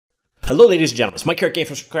Hello ladies and gentlemen, it's Mike here at Game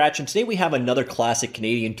from Scratch, and today we have another classic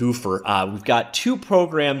Canadian doofer. We've got two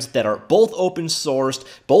programs that are both open sourced,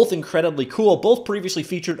 both incredibly cool, both previously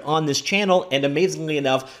featured on this channel, and amazingly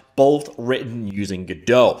enough, both written using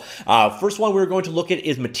Godot. First one we're going to look at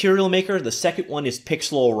is Material Maker. The second one is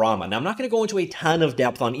Pixelorama. Now I'm not going to go into a ton of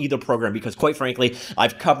depth on either program because quite frankly,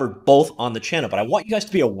 I've covered both on the channel, but I want you guys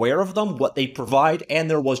to be aware of them, what they provide, and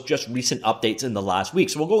there was just recent updates in the last week.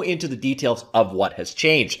 So we'll go into the details of what has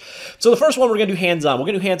changed. So the first one we're going to do hands-on. We're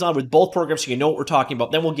going to do hands-on with both programs so you know what we're talking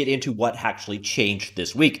about. Then we'll get into what actually changed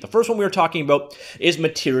this week. The first one we were talking about is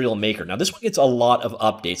Material Maker. Now this one gets a lot of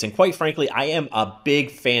updates, and quite frankly, I am a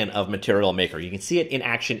big fan of Material Maker. You can see it in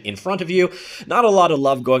action in front of you. Not a lot of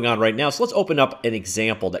love going on right now, so let's open up an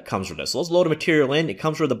example that comes with this. So let's load a material in. It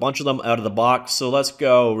comes with a bunch of them out of the box, so let's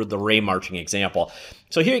go with the ray marching example.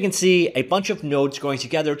 So here you can see a bunch of nodes going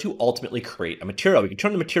together to ultimately create a material. We can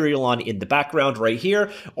turn the material on in the background right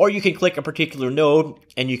here, or you can click a particular node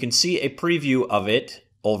and you can see a preview of it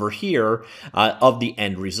over here of the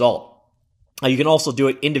end result. You can also do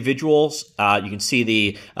it individuals. You can see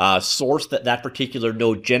the source that particular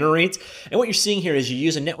node generates. And what you're seeing here is you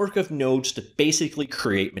use a network of nodes to basically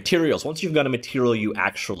create materials. Once you've got a material you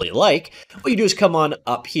actually like, what you do is come on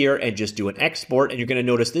up here and just do an export. And you're going to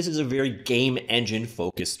notice this is a very game engine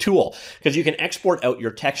focused tool because you can export out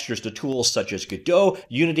your textures to tools such as Godot,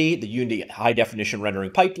 Unity, the Unity high definition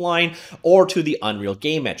rendering pipeline, or to the Unreal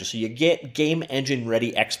Game Engine. So you get game engine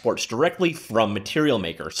ready exports directly from Material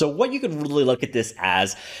Maker. So what you can really look at this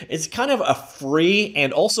as it's kind of a free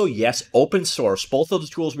and also, yes, open source. Both of the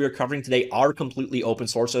tools we are covering today are completely open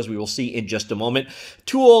source, as we will see in just a moment.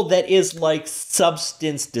 Tool that is like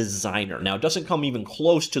Substance Designer. Now, it doesn't come even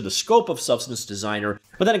close to the scope of Substance Designer,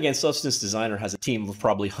 but then again, Substance Designer has a team of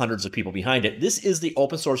probably hundreds of people behind it. This is the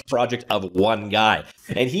open source project of one guy,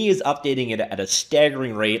 and he is updating it at a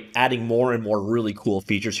staggering rate, adding more and more really cool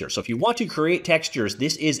features here. So if you want to create textures,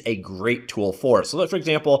 this is a great tool for it. So for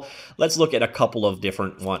example, let's look at a couple of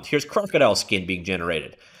different ones. Here's crocodile skin being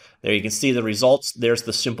generated. There you can see the results. There's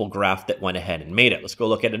the simple graph that went ahead and made it. Let's go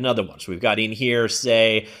look at another one. So we've got in here,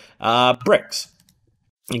 say, bricks.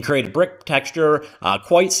 You can create a brick texture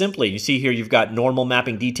quite simply. You see here you've got normal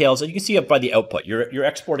mapping details, and you can see up by the output. You're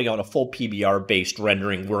exporting out a full PBR-based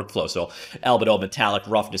rendering workflow. So albedo, metallic,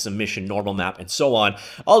 roughness, emission, normal map, and so on.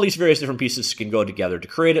 All these various different pieces can go together to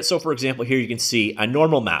create it. So for example, here you can see a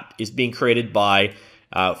normal map is being created by,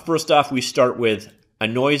 first off, we start with a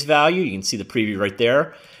noise value. You can see the preview right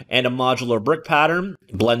there, and a modular brick pattern.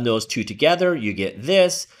 Blend those two together, you get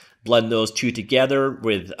this. Blend those two together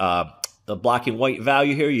with the black and white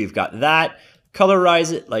value here, you've got that.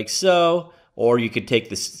 Colorize it like so, or you could take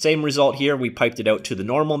the same result here. We piped it out to the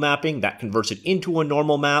normal mapping. That converts it into a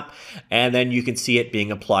normal map, and then you can see it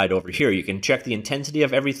being applied over here. You can check the intensity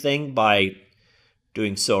of everything by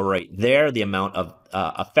doing so right there, the amount of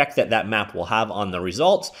effect that map will have on the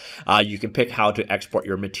results. You can pick how to export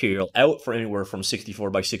your material out for anywhere from 64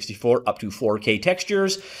 by 64 up to 4K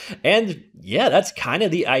textures. And yeah, that's kind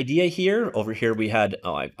of the idea here. Over here we had,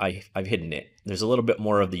 I've hidden it. There's a little bit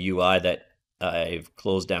more of the UI that I've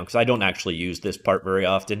closed down because I don't actually use this part very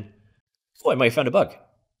often. Oh, I might have found a bug.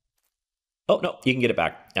 Oh, no, you can get it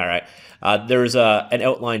back. All right. There's an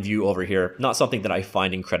outline view over here. Not something that I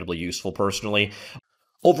find incredibly useful personally.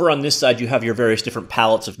 Over on this side, you have your various different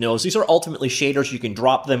palettes of nodes. These are ultimately shaders. You can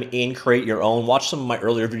drop them in, create your own. Watch some of my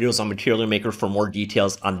earlier videos on Material Maker for more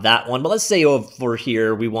details on that one. But let's say over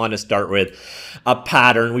here, we want to start with a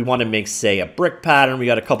pattern. We want to make, say, a brick pattern. We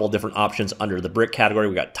got a couple of different options under the brick category.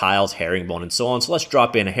 We got tiles, herringbone, and so on. So let's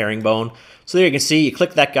drop in a herringbone. So there you can see, you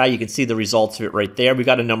click that guy, you can see the results of it right there. We've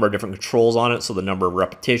got a number of different controls on it. So the number of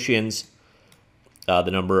repetitions,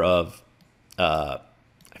 the number of,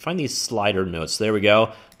 I find these slider notes. There we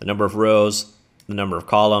go. The number of rows, the number of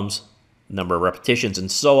columns, the number of repetitions,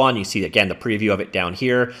 and so on. You see, again, the preview of it down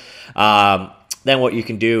here. Then what you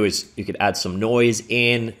can do is you could add some noise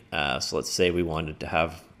in. So let's say we wanted to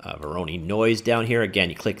have Veroni noise down here. Again,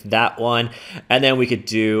 you click that one. And then we could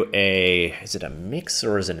do is it a mix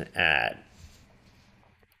or is it an add?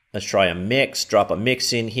 Let's try a mix. Drop a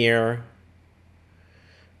mix in here.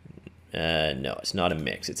 No, it's not a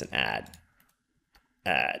mix. It's an add.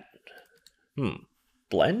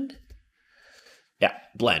 Blend? Yeah,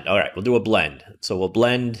 blend. All right, we'll do a blend. So we'll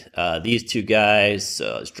blend these two guys.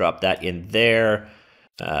 So let's drop that in there.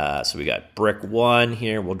 So we got brick one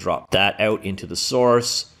here. We'll drop that out into the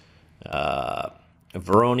source.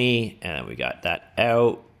 Veroni, and we got that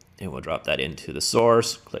out. And we'll drop that into the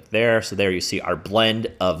source. Click there. So there you see our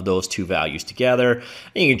blend of those two values together.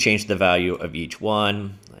 And you can change the value of each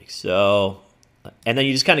one, like so. And then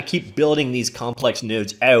you just kind of keep building these complex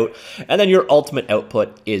nodes out. And then your ultimate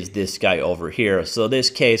output is this guy over here. So this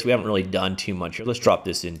case, we haven't really done too much here. Let's drop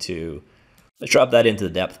that into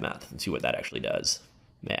the depth math and see what that actually does.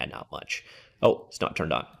 Man, not much. Oh, it's not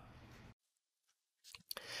turned on.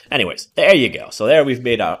 Anyways, there you go. So there we've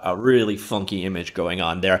made a really funky image going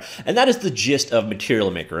on there. And that is the gist of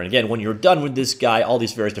Material Maker. And again, when you're done with this guy, all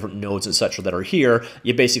these various different nodes and such that are here,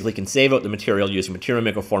 you basically can save out the material using Material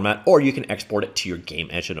Maker format, or you can export it to your game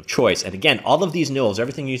engine of choice. And again, all of these nodes,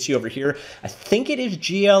 everything you see over here, I think it is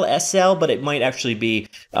GLSL, but it might actually be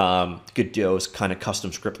Godot's kind of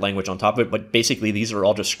custom script language on top of it. But basically, these are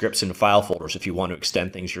all just scripts in file folders if you want to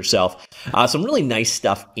extend things yourself. Some really nice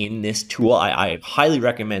stuff in this tool. I highly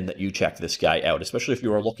recommend that you check this guy out, especially if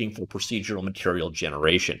you are looking for procedural material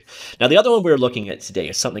generation. Now, the other one we're looking at today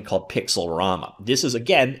is something called Pixelorama. This is,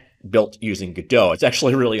 again, built using Godot. It's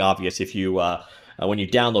actually really obvious if you when you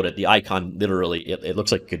download it, the icon literally, it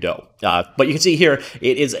looks like Godot. But you can see here,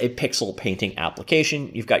 it is a pixel painting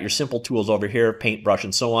application. You've got your simple tools over here, paintbrush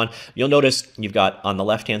and so on. You'll notice you've got on the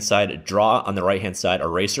left-hand side, draw, on the right-hand side,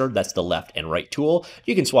 eraser. That's the left and right tool.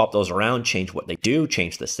 You can swap those around, change what they do,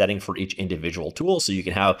 change the setting for each individual tool. So you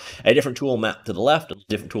can have a different tool mapped to the left, a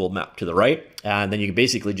different tool mapped to the right. And then you can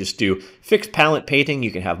basically just do fixed palette painting.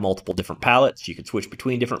 You can have multiple different palettes. You can switch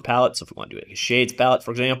between different palettes. So if you want to do a shades palette,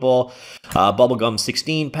 for example, bubblegum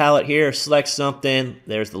 16 palette here, select something.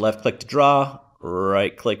 There's the left click to draw,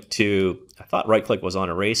 right click to, I thought right click was on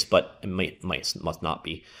erase, but it must not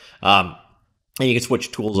be. And you can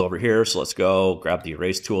switch tools over here. So let's go grab the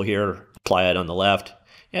erase tool here, apply it on the left.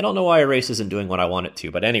 I don't know why erase isn't doing what I want it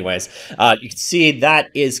to, but anyways, you can see that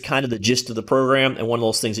is kind of the gist of the program. And one of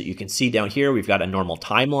those things that you can see down here, we've got a normal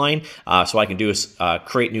timeline. So I can do is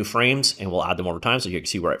create new frames and we'll add them over time. So you can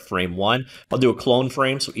see we're at frame 1. I'll do a clone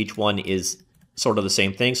frame. So each one is sort of the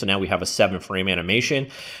same thing. So now we have a 7-frame animation.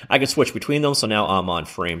 I can switch between them. So now I'm on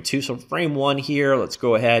frame 2. So frame 1 here, let's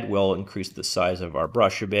go ahead. We'll increase the size of our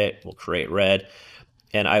brush a bit. We'll create red.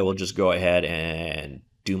 And I will just go ahead and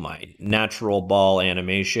do my natural ball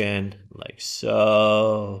animation like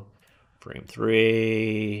so. Frame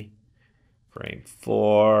 3, frame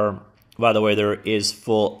 4. By the way, there is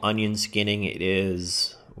full onion skinning. It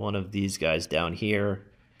is one of these guys down here.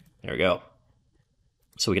 There we go.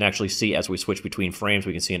 So we can actually see as we switch between frames,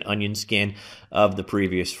 we can see an onion skin of the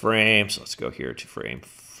previous frame. So let's go here to frame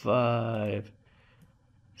 5,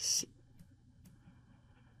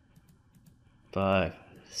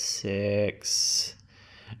 6,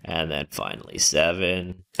 and then finally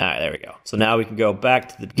 7. All right, there we go. So now we can go back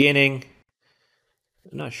to the beginning.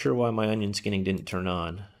 I'm not sure why my onion skinning didn't turn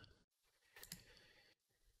on.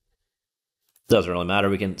 Doesn't really matter.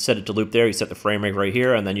 We can set it to loop there. You set the frame rate right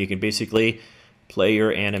here, and then you can basically play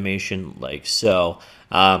your animation like so.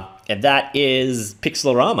 And that is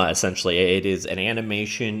Pixelorama, essentially. It is an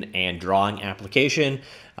animation and drawing application.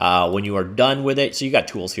 When you are done with it, so you got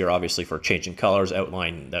tools here, obviously, for changing colors,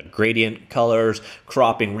 outline the gradient colors,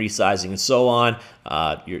 cropping, resizing, and so on.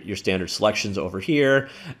 Your standard selections over here.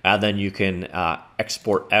 And then you can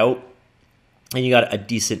export out. And you got a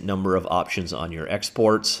decent number of options on your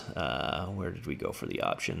exports. Where did we go for the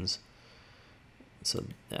options? So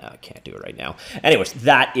I can't do it right now. Anyways,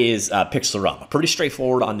 that is Pixelorama. Pretty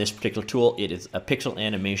straightforward on this particular tool. It is a pixel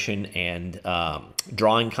animation and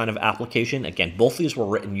drawing kind of application. Again, both of these were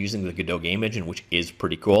written using the Godot game engine, which is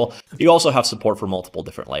pretty cool. You also have support for multiple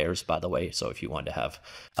different layers, by the way. So if you want to have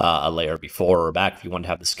a layer before or back, if you want to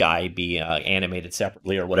have the sky be animated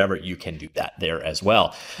separately or whatever, you can do that there as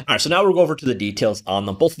well. All right, so now we'll go over to the details on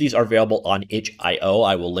them. Both of these are available on itch.io.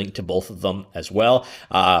 I will link to both of them as well.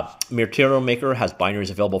 Material Maker has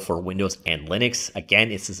binaries available for Windows and Linux. Again,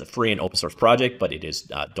 this is a free and open source project, but it is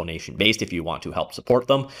donation based if you want to help support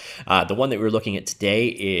them. The one that we're looking at today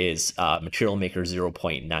is Material Maker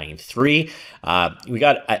 0.93. We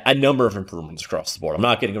got a number of improvements across the board. I'm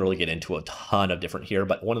not going to really get into a ton of different here,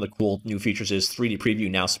 but one of the cool new features is 3D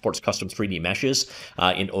Preview now supports custom 3D meshes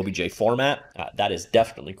in OBJ format. That is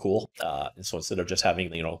definitely cool. And so instead of just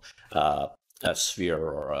having, a sphere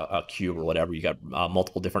or a cube or whatever, you got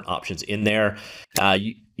multiple different options in there.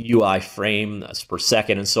 UI frame per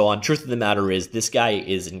second and so on. Truth of the matter is, this guy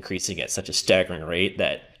is increasing at such a staggering rate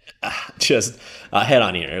that just head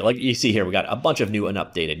on here. Like you see here, we got a bunch of new and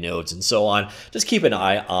updated nodes and so on. Just keep an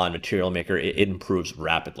eye on Material Maker. It improves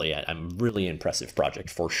rapidly. I'm really impressive project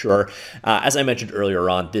for sure. As I mentioned earlier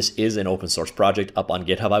on, this is an open source project up on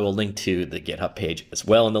GitHub. I will link to the GitHub page as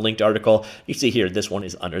well in the linked article. You see here, this one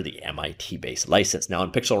is under the MIT-based license. Now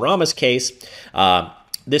in Pixelorama's case,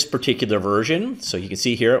 this particular version, so you can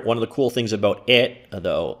see here, one of the cool things about it,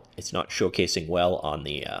 although it's not showcasing well on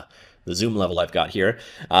the the zoom level I've got here,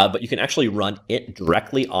 but you can actually run it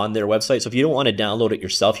directly on their website. So if you don't want to download it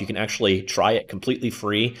yourself, you can actually try it completely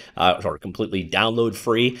free or completely download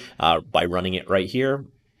free by running it right here.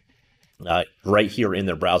 Right here in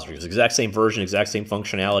their browser. It's the exact same version, exact same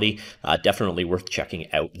functionality. Definitely worth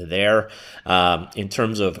checking out there. In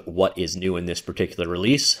terms of what is new in this particular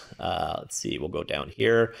release, let's see, we'll go down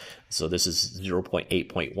here. So this is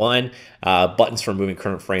 0.8.1. Buttons for moving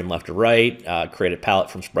current frame left to right. Created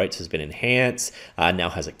palette from sprites has been enhanced. Now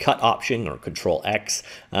has a cut option or Control X,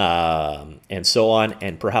 and so on.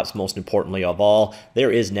 And perhaps most importantly of all,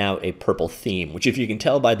 there is now a purple theme, which if you can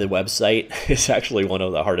tell by the website, is actually one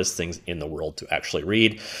of the hardest things in the world to actually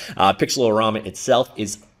read. Pixelorama itself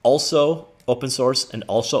is also open source and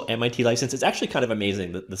also MIT licensed. It's actually kind of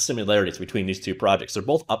amazing the similarities between these two projects. They're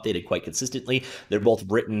both updated quite consistently. They're both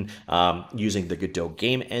written using the Godot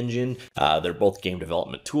game engine. They're both game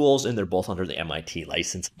development tools, and they're both under the MIT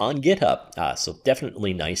license on GitHub. So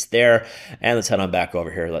definitely nice there. And let's head on back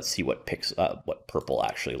over here. Let's see what purple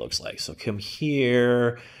actually looks like. So come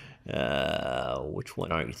here. Which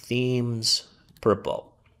one are your themes? Purple.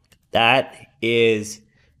 That is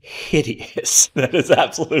hideous. That is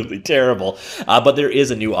absolutely terrible. But there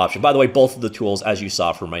is a new option. By the way, both of the tools, as you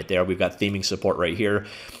saw from right there, we've got theming support right here.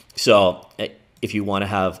 So if you want to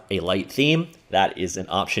have a light theme, that is an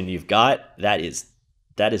option you've got. That is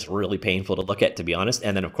really painful to look at, to be honest.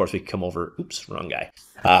 And then, of course, we come over, oops, wrong guy.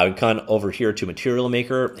 We come over here to Material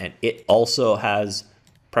Maker, and it also has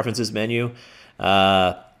preferences menu.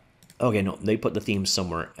 Okay, no, they put the theme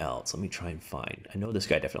somewhere else. Let me try and find. I know this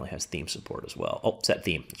guy definitely has theme support as well. Oh, set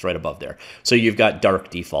theme. It's right above there. So you've got dark,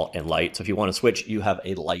 default, and light. So if you want to switch, you have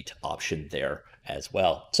a light option there as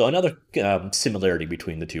well. So another similarity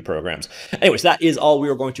between the two programs. Anyways, that is all we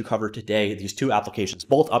are going to cover today. These two applications,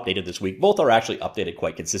 both updated this week. Both are actually updated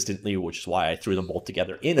quite consistently, which is why I threw them both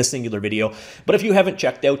together in a singular video. But if you haven't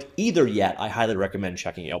checked out either yet, I highly recommend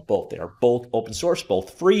checking out both. They are both open source,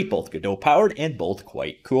 both free, both Godot powered, and both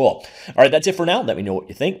quite cool. All right, that's it for now. Let me know what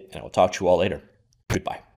you think, and I will talk to you all later. Goodbye.